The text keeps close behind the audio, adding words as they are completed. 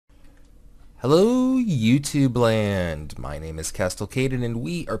Hello YouTube land, my name is KestalKayden and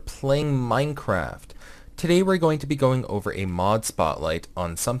we are playing Minecraft. Today we're going to be going over a mod spotlight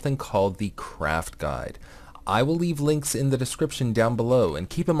on something called the Craftguide. I will leave links in the description down below, and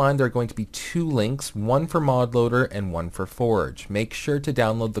keep in mind there are going to be two links, one for mod loader and one for Forge. Make sure to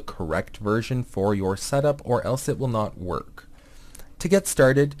download the correct version for your setup or else it will not work. To get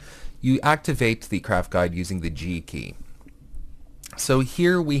started, you activate the Craftguide using the G key. So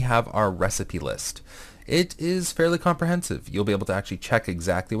here we have our recipe list. It is fairly comprehensive. You'll be able to actually check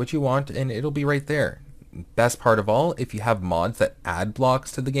exactly what you want and it'll be right there. Best part of all, if you have mods that add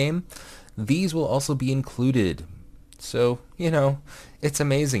blocks to the game, these will also be included. So, it's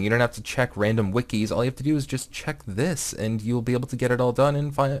amazing. You don't have to check random wikis. All you have to do is just check this and you'll be able to get it all done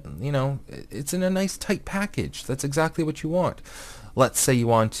and find, it's in a nice tight package. That's exactly what you want. Let's say you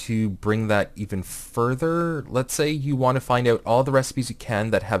want to bring that even further. Let's say you want to find out all the recipes you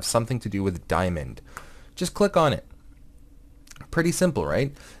can that have something to do with diamond. Just click on it. Pretty simple,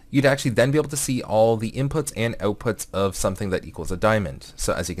 right? You'd actually then be able to see all the inputs and outputs of something that equals a diamond.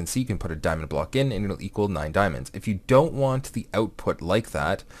 So as you can see, you can put a diamond block in and it'll equal 9 diamonds. If you don't want the output like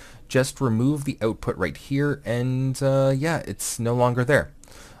that, just remove the output right here and yeah, it's no longer there.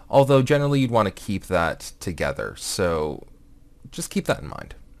 Although generally you'd want to keep that together. So just keep that in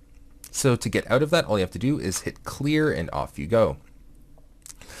mind. So to get out of that, all you have to do is hit clear and off you go.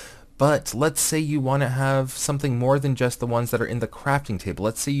 But let's say you want to have something more than just the ones that are in the crafting table.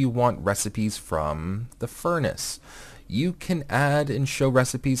 Let's say you want recipes from the furnace. You can add and show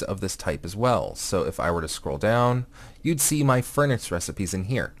recipes of this type as well. So if I were to scroll down, you'd see my furnace recipes in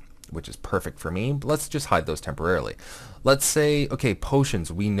here, which is perfect for me. But let's just hide those temporarily. Let's say, okay,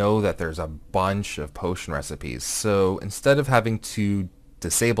 potions. We know that there's a bunch of potion recipes. So instead of having to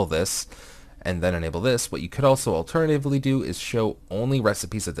disable this and then enable this, what you could also alternatively do is show only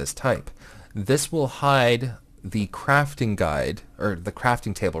recipes of this type. This will hide the crafting guide or the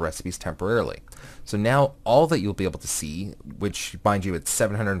crafting table recipes temporarily. So now all that you'll be able to see, which mind you, it's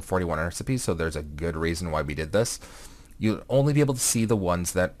 741 recipes, so there's a good reason why we did this. You'll only be able to see the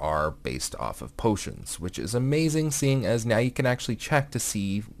ones that are based off of potions, which is amazing, seeing as now you can actually check to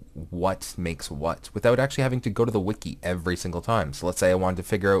see what makes what without actually having to go to the wiki every single time. So let's say I wanted to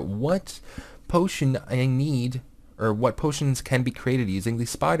figure out what potion I need or what potions can be created using the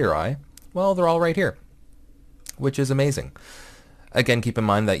spider eye. Well, they're all right here, which is amazing. Again, keep in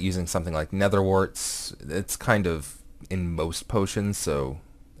mind that using something like nether warts, it's kind of in most potions,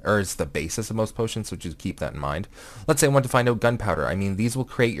 or it's the basis of most potions, so just keep that in mind. Let's say I want to find out gunpowder. I mean, these will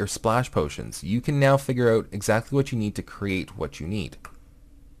create your splash potions. You can now figure out exactly what you need to create what you need.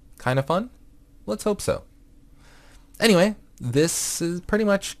 Kind of fun? Let's hope so. Anyway, this pretty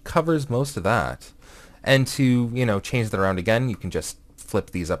much covers most of that. And to, change that around again, you can just flip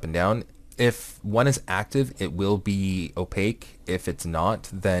these up and down. If one is active, it will be opaque. If it's not,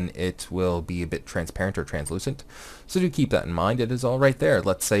 then it will be a bit transparent or translucent. So do keep that in mind. It is all right there.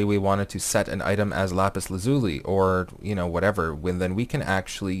 Let's say we wanted to set an item as lapis lazuli or, whatever, then we can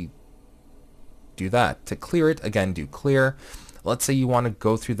actually do that. To clear it, again, do clear. Let's say you want to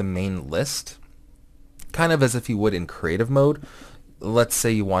go through the main list, kind of as if you would in creative mode. Let's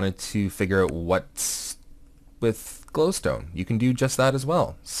say you wanted to figure out what's with glowstone. You can do just that as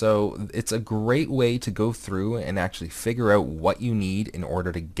well. So it's a great way to go through and actually figure out what you need in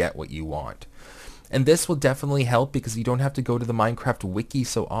order to get what you want. And this will definitely help because you don't have to go to the Minecraft wiki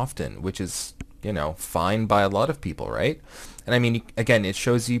so often, which is, fine by a lot of people, right? And I mean, again, it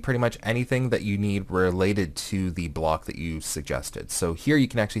shows you pretty much anything that you need related to the block that you suggested. So here you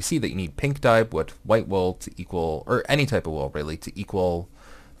can actually see that you need pink dye with white wool to equal, or any type of wool really, to equal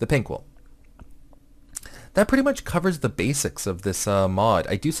the pink wool. That pretty much covers the basics of this mod.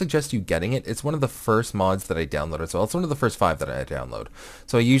 I do suggest you getting it. It's one of the first mods that I download as well. It's one of the first 5 that I download.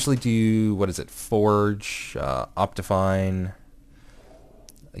 So I usually do, Forge, Optifine,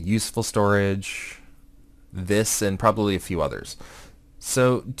 Useful Storage, this, and probably a few others.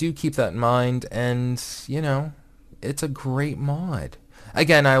 So do keep that in mind, and, it's a great mod.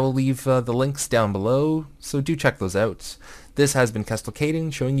 Again, I will leave the links down below, so do check those out. This has been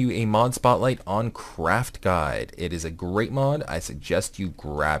KestalKayden showing you a mod spotlight on Craftguide. It is a great mod. I suggest you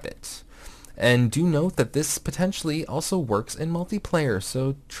grab it. And do note that this potentially also works in multiplayer,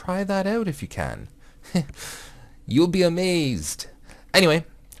 so try that out if you can. You'll be amazed. Anyway,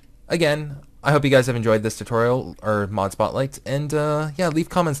 again, I hope you guys have enjoyed this tutorial or mod spotlight, and yeah, leave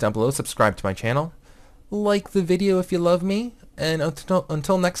comments down below, subscribe to my channel, like the video if you love me, and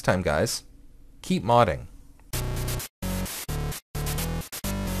until next time, guys, keep modding.